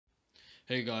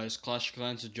Hey guys, Clash of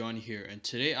Clans with Johnny here, and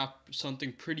today I have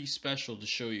something pretty special to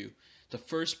show you. The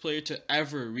first player to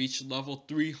ever reach level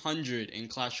 300 in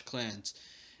Clash of Clans.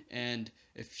 And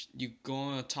if you go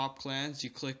on top clans, you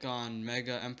click on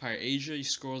Mega Empire Asia, you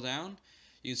scroll down,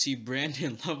 you can see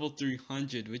Brandon level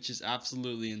 300, which is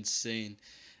absolutely insane.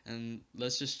 And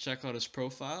let's just check out his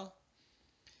profile.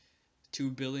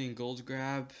 2 billion gold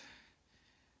grab.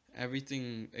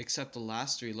 Everything except the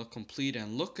last three look complete,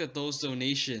 and look at those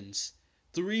donations.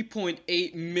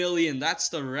 3.8 million, that's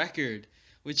the record,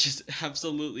 which is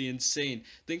absolutely insane.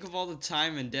 Think of all the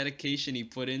time and dedication he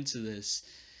put into this.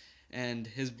 And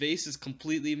his base is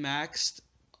completely maxed,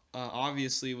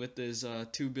 obviously with his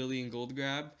 2 billion gold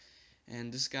grab.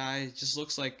 And this guy just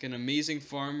looks like an amazing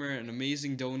farmer, an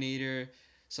amazing donator,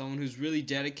 someone who's really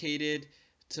dedicated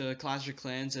to Clash of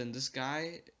Clans. And this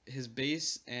guy, his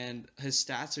base and his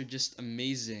stats are just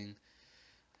amazing.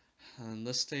 And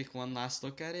let's take one last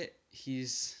look at it.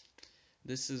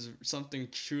 This is something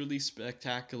truly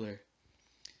spectacular.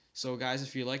 So guys,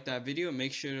 if you like that video,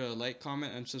 make sure to like,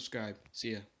 comment, and subscribe.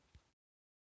 See ya.